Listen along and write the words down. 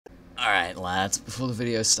Alright lads, before the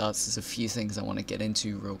video starts there's a few things I want to get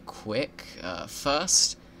into real quick.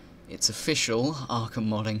 First, it's official, Arkham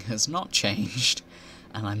modding has not changed,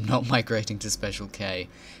 and I'm not migrating to Special K.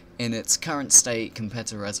 In its current state, compared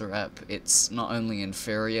to Resurrep, it's not only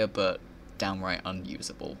inferior, but downright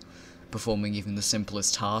unusable. Performing even the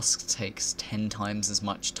simplest tasks takes 10 times as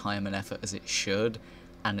much time and effort as it should,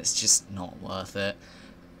 and it's just not worth it.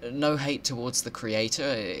 No hate towards the creator,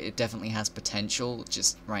 it definitely has potential,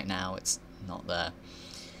 just right now it's not there.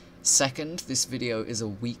 Second, this video is a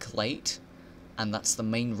week late, and that's the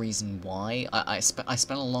main reason why. I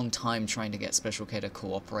spent a long time trying to get Special K to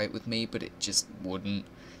cooperate with me, but it just wouldn't.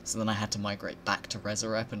 So then I had to migrate back to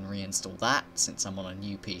Resurrep and reinstall that, since I'm on a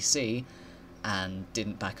new PC, and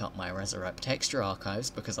didn't back up my Resurrep texture archives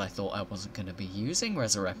because I thought I wasn't going to be using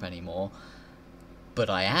Resurrep anymore. But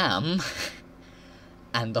I am.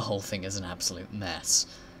 And the whole thing is an absolute mess.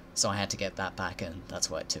 So I had to get that back in, that's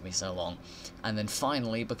why it took me so long. And then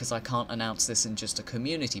finally, because I can't announce this in just a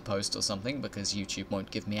community post or something, because YouTube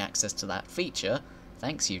won't give me access to that feature,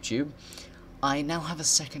 thanks YouTube, I now have a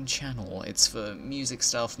second channel. It's for music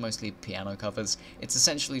stuff, mostly piano covers. It's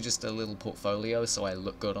essentially just a little portfolio so I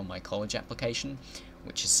look good on my college application,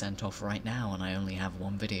 which is sent off right now, and I only have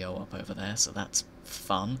one video up over there, so that's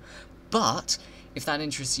fun. But if that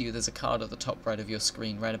interests you, there's a card at the top right of your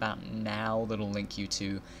screen right about now that'll link you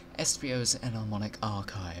to SBO's Enharmonic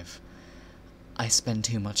Archive. I spend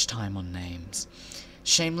too much time on names.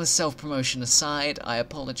 Shameless self-promotion aside, I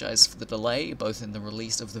apologize for the delay, both in the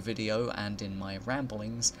release of the video and in my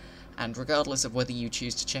ramblings, and regardless of whether you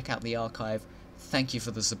choose to check out the archive, thank you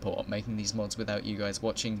for the support. Making these mods without you guys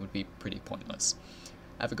watching would be pretty pointless.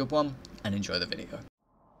 Have a good one, and enjoy the video.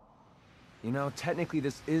 You know, technically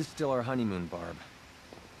this is still our honeymoon, Barb.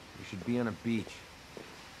 We should be on a beach.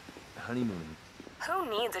 Honeymoon. Who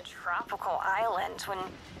needs a tropical island when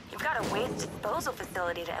you've got a waste disposal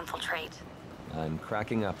facility to infiltrate? I'm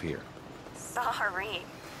cracking up here. Sorry.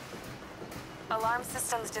 Alarm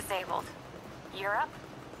system's disabled. You're up?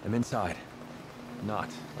 I'm inside. Not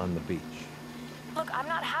on the beach. Look, I'm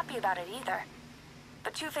not happy about it either.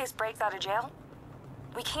 But Two-Face breaks out of jail?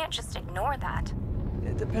 We can't just ignore that.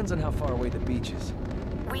 It depends on how far away the beach is.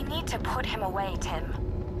 We need to put him away, Tim.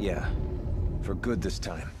 Yeah. For good this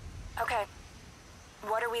time. Okay.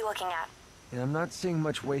 What are we looking at? And I'm not seeing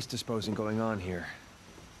much waste disposing going on here.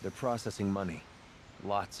 They're processing money.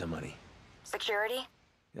 Lots of money. Security?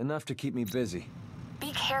 Enough to keep me busy.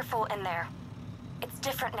 Be careful in there. It's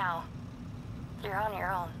different now. You're on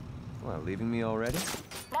your own. What, leaving me already?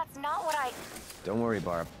 That's not what I... Don't worry,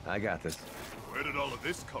 Barb. I got this. Where did all of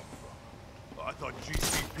this come from? I thought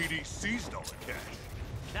GCPD seized all the cash.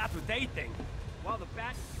 That's what they think. While the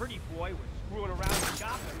Bat and Pretty Boy were screwing around in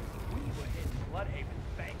Gotham, we were hitting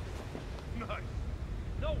Bloodhaven's bank. Nice.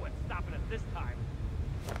 No one's stopping us this time.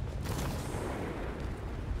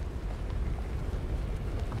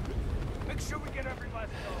 Make sure we get every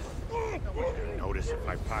last dollar. No one's gonna notice if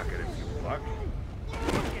I pocket a few bucks. You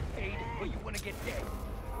want to get paid, or you want to get dead?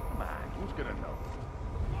 Come on, who's gonna know?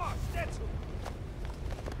 Oh, Stetson!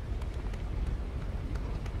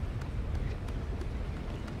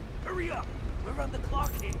 Hurry up! We're on the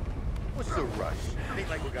clock here. What's the rush? It ain't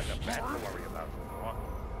like we got the Bat to worry about anymore.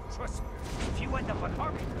 Trust me. If you end up on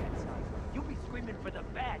Harvey's bad side, you'll be screaming for the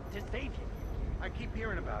Bat to save you. I keep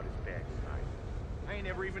hearing about his bad side. I ain't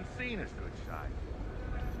ever even seen his good side.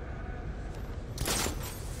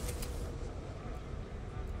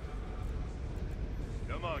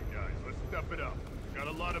 Come on, guys, let's step it up. Got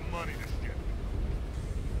a lot of money to ship.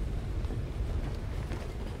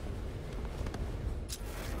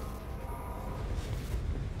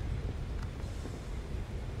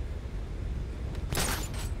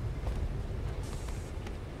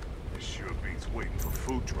 This sure beats waiting for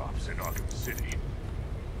food drops in Arkham City.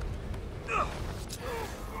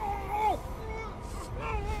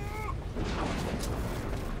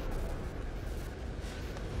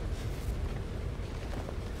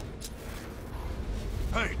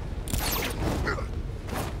 Hey!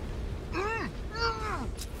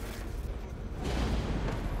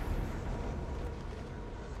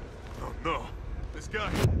 Oh no! This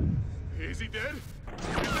guy... Is he dead?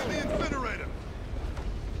 He's in the incinerator!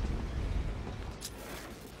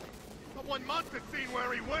 But one must have seen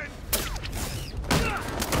where he went!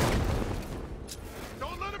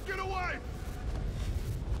 Don't let him get away!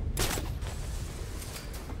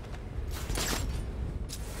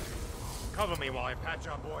 Cover me while I patch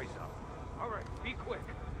our boys up. All right, be quick.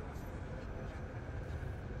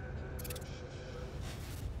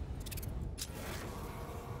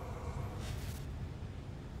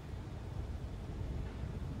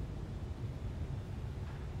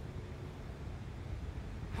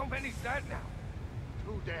 many's that now?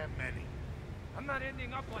 Too damn many. I'm not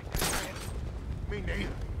ending up like that, man. Me neither.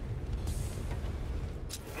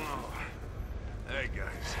 Oh. Hey,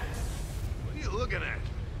 guys. What are you looking at?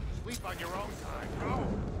 Sleep on your own time. Go!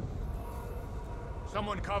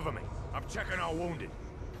 Someone cover me. I'm checking our wounded.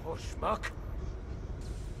 Oh, schmuck.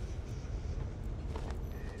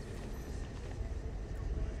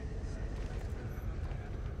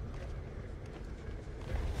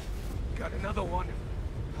 Got another one.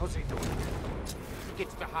 How's he doing? He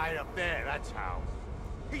gets to hide up there, that's how.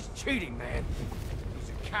 He's cheating, man. He's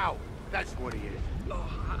a coward. That's what he is. Oh,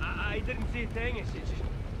 I didn't see a thing. It's just...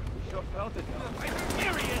 Sure felt it, though.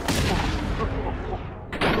 Here he is!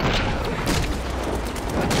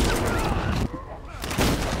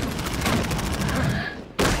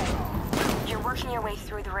 You're working your way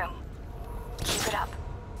through the room. Keep it up.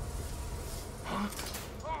 Huh?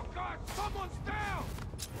 Oh, God! Someone's down!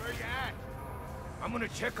 Where you at? I'm gonna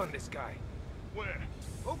check on this guy. Where?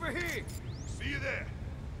 Over here! See you there.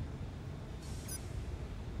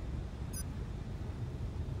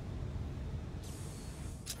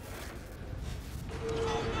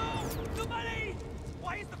 Oh no! Somebody!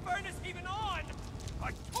 Why is the furnace even on?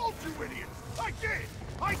 I told you idiots! I did!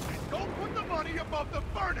 I said don't put the money above the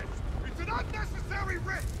furnace! It's an unnecessary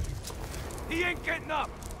risk! He ain't getting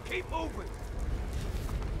up! Keep moving!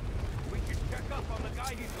 We can check up on the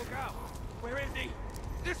guy he took out. Where is he?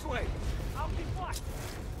 This way! I'll be what?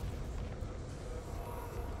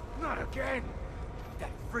 Not again!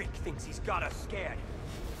 That freak thinks he's got us scared.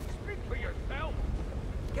 Speak for yourself!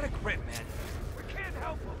 Get a grip, man. We can't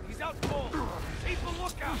help him. He's out cold. Keep a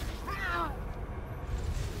lookout.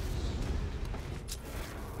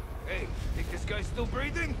 Hey, think this guy's still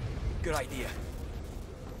breathing? Good idea.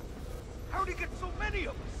 How'd he get so many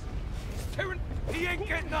of us? He's tearing... He ain't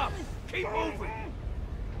getting up. Keep moving.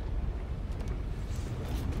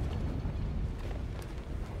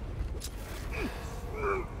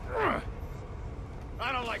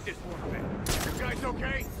 I don't like this one bit. You guys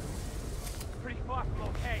okay? Pretty far from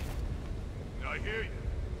okay. I hear you.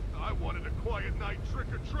 I wanted a quiet night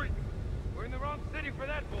trick-or-treat. We're in the wrong city for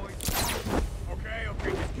that, boys. Okay,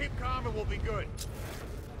 just keep calm and we'll be good.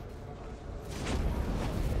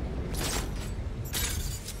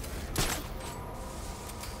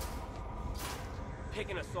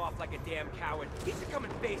 Picking us off like a damn coward. He should come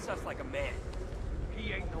and face us like a man.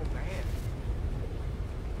 He ain't no man.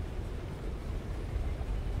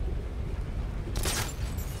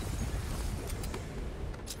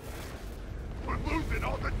 We're losing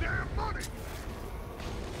all the damn money!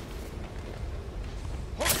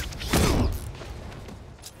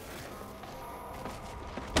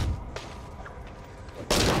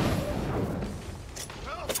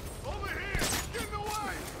 Help! Over here! Get in the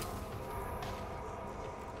way!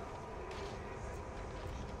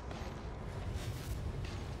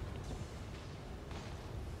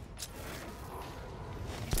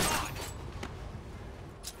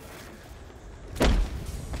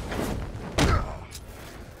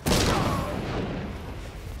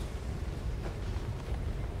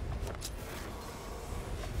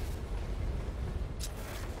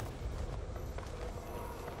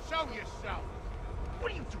 Show yourself!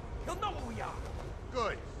 What are you doing? He'll know who we are.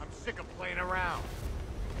 Good. I'm sick of playing around.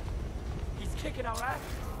 He's kicking our ass.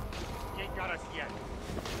 He ain't got us yet.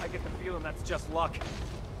 I get the feeling that's just luck.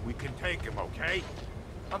 We can take him, okay?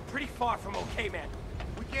 I'm pretty far from okay, man.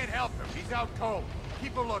 We can't help him. He's out cold.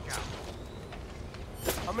 Keep a lookout.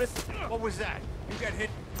 I'm gonna... What was that? You got hit?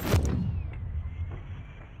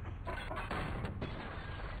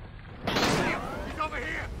 He's over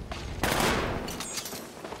here!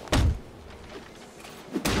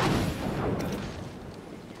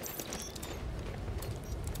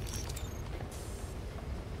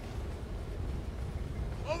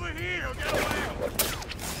 Over here! Get away!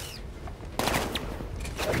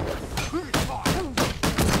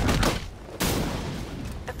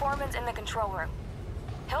 The foreman's in the control room.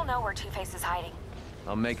 He'll know where Two-Face is hiding.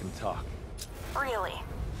 I'll make him talk. Really?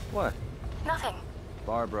 What? Nothing.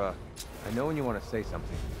 Barbara, I know when you want to say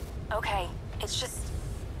something. Okay, it's just...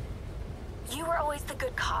 You were always the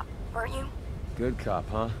good cop, weren't you? Good cop,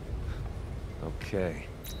 huh? Okay.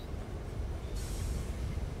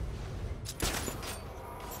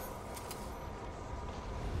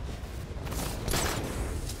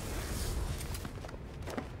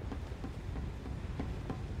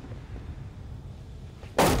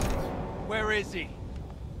 Where is he?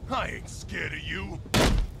 I ain't scared of you.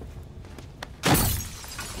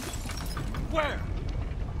 Where?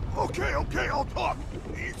 Okay, I'll talk.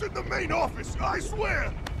 He's in the main office, I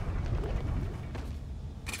swear.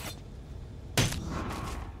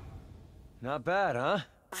 Not bad, huh?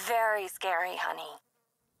 Very scary, honey.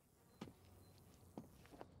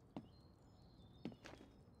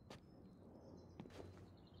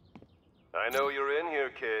 I know you're in here,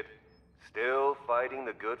 kid. Still fighting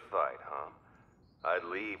the good fight, huh? I'd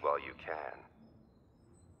leave while you can.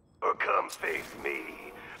 Or come face me.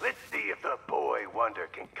 Let's see if the boy wonder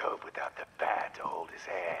can cope without the bat to hold his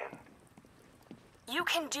hand. You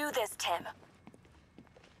can do this, Tim.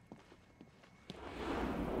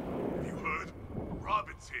 You heard?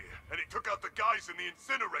 Robin's here, and he took out the guys in the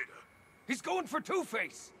incinerator. He's going for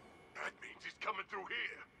Two-Face. That means he's coming through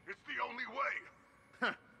here. It's the only way.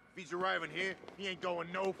 Huh. If he's arriving here, he ain't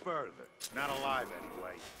going no further. Not alive,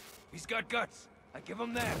 anyway. He's got guts. I give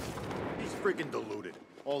him that. He's freaking deluded.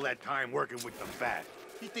 All that time working with the bat.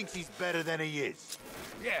 He thinks he's better than he is.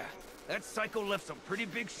 Yeah, that psycho left some pretty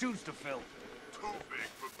big shoes to fill. Too big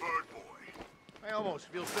for Bird Boy. I almost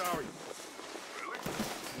feel sorry. Really?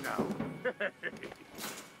 No.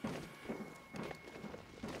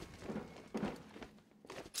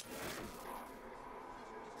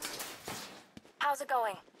 How's it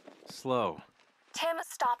going? Slow. Tim,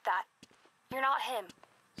 stop that. You're not him.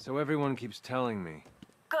 So everyone keeps telling me.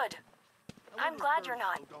 Good. I'm glad you're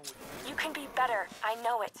not. You can be better. I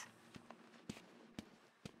know it.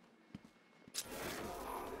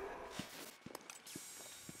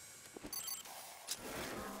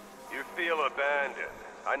 You feel abandoned.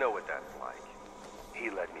 I know what that's like. He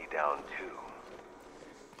let me down too.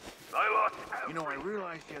 I lost You know, I everything.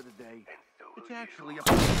 realized the other day, so it's do you. actually a...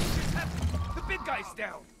 The big guy's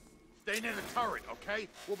down. Stay near the turret, okay?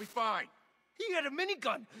 We'll be fine. He had a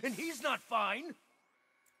minigun, and he's not fine.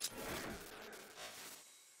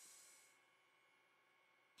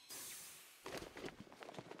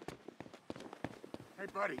 Hey,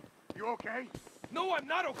 buddy, you okay? No, I'm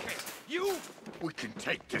not okay. You? We can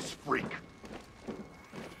take this freak.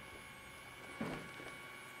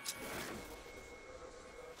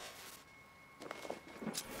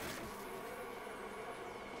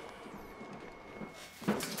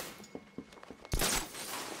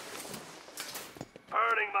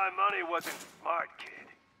 Earning my money wasn't smart, kid.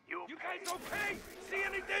 You'll You pay. guys okay? See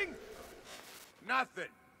anything? Nothing.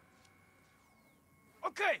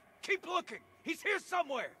 Okay, keep looking. He's here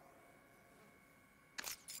somewhere.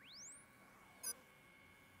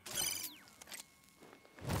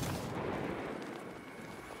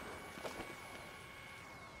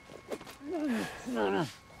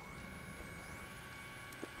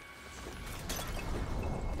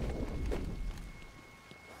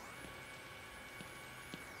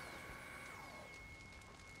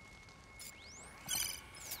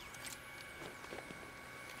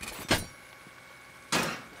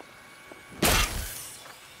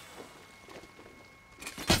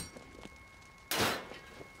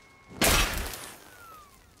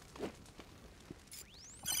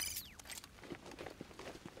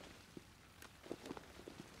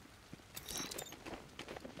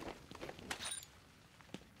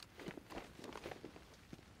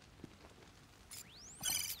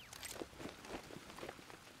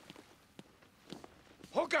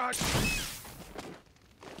 Oh, God!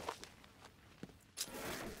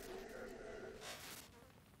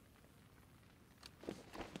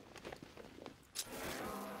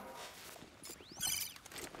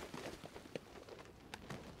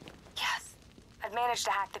 Yes. I've managed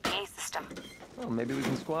to hack the PA system. Well, maybe we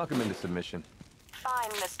can squawk him into submission. Fine,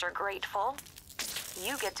 Mr. Grateful.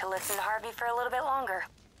 You get to listen to Harvey for a little bit longer.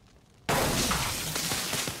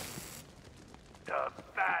 The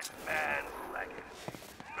Batman's legacy.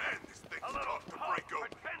 Man, this thing's A little tough to break punk open.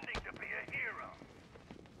 pretending to be a hero.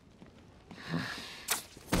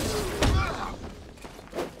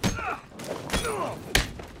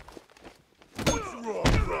 What's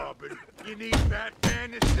wrong, Robin? You need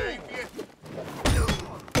Batman to save you?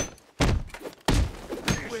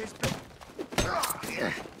 Where's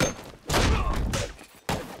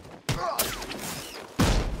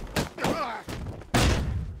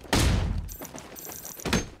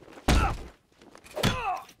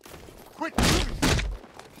Quit!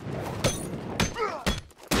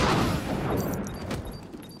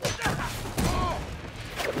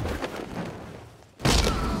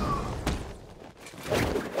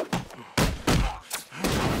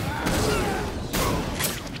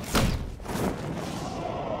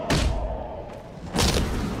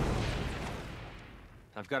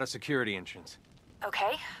 I've got a security entrance.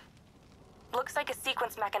 Okay. Looks like a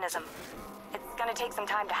sequence mechanism. It's gonna take some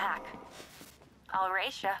time to hack. I'll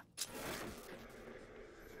race ya.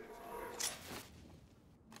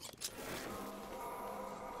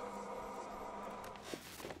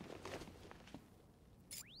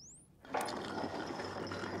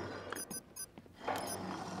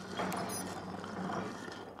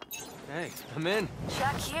 I'm in.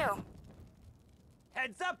 Check you.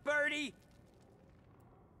 Heads up, Birdie!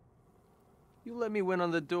 You let me win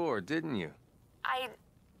on the door, didn't you?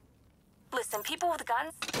 Listen, people with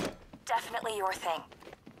guns, definitely your thing.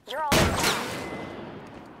 You're all...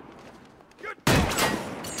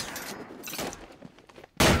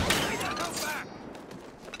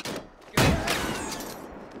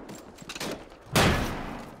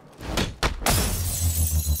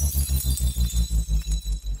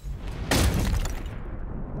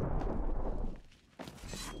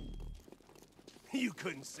 You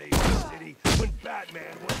couldn't save the city when Batman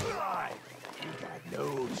was alive. You got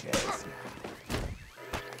no chance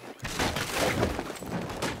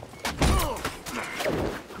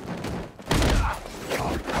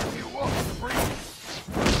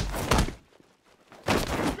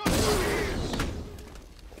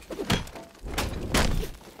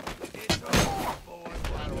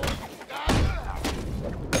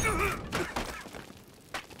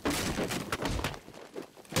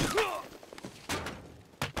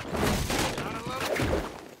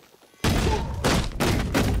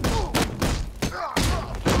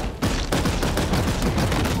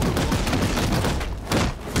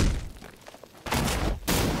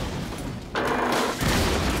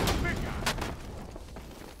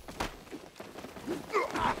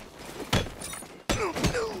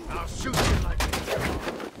I'll shoot you like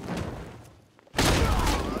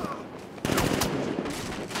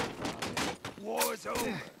war's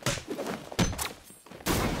over.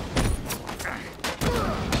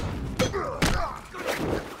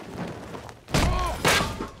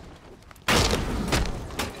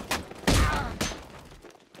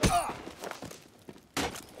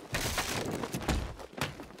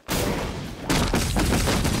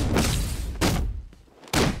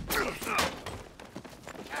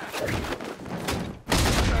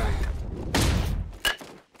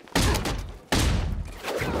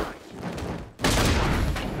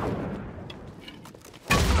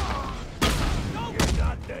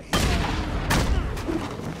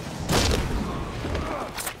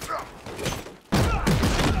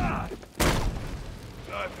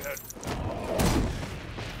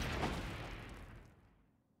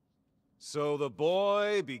 So the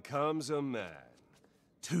boy becomes a man.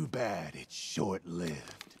 Too bad it's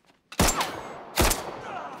short-lived. No,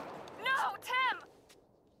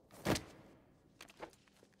 Tim!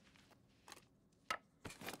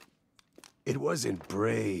 It wasn't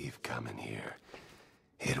brave coming here.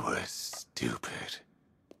 It was stupid.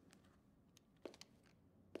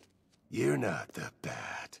 You're not the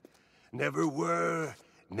Bat. Never were,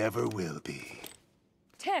 never will be.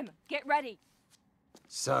 Tim, get ready.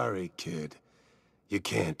 Sorry, kid. You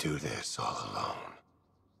can't do this all alone.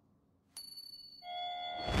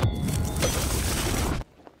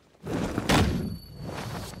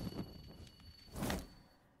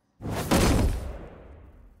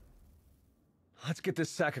 Let's get this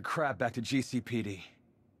sack of crap back to GCPD.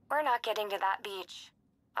 We're not getting to that beach,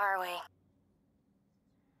 are we?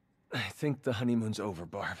 I think the honeymoon's over,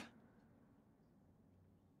 Barb.